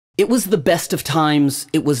It was the best of times,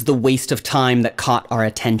 it was the waste of time that caught our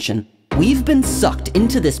attention. We've been sucked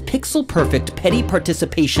into this pixel-perfect petty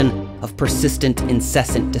participation of persistent,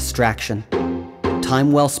 incessant distraction.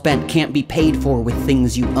 Time well spent can't be paid for with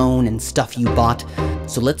things you own and stuff you bought,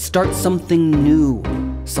 so let's start something new,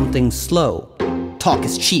 something slow. Talk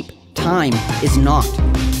is cheap, time is not.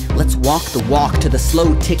 Let's walk the walk to the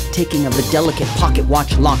slow tick-ticking of the delicate pocket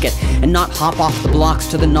watch locket, and not hop off the blocks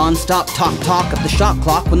to the non-stop talk of the shot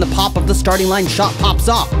clock when the pop of the starting line shot pops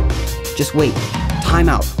off. Just wait, time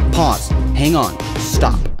out, pause, hang on,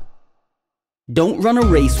 stop. Don't run a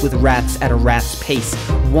race with rats at a rat's pace.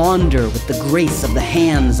 Wander with the grace of the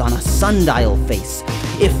hands on a sundial face.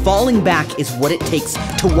 If falling back is what it takes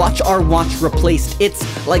to watch our watch replaced, it's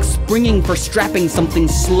like springing for strapping something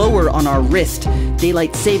slower on our wrist.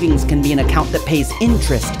 Daylight savings can be an account that pays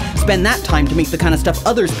interest. Spend that time to make the kind of stuff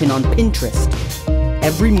others pin on Pinterest.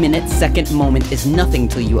 Every minute, second, moment is nothing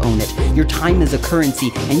till you own it. Your time is a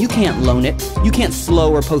currency, and you can't loan it. You can't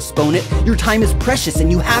slow or postpone it. Your time is precious,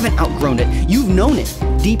 and you haven't outgrown it. You've known it.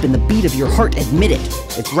 Deep in the beat of your heart, admit it.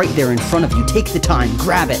 It's right there in front of you. Take the time,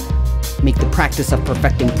 grab it. Make the practice of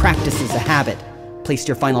perfecting practices a habit. Place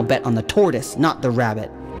your final bet on the tortoise, not the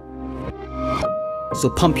rabbit. So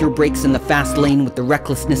pump your brakes in the fast lane with the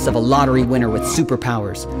recklessness of a lottery winner with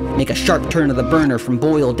superpowers. Make a sharp turn of the burner from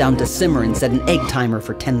boil down to simmer and set an egg timer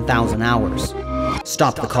for 10,000 hours.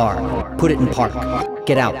 Stop the car, put it in park,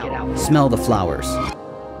 get out, smell the flowers.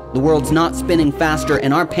 The world's not spinning faster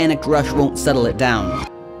and our panicked rush won't settle it down.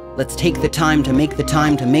 Let's take the time to make the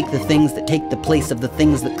the things that take the place of the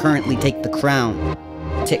things that currently take the crown.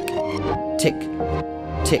 Tick, tick,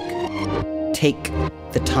 tick, take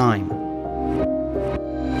the time.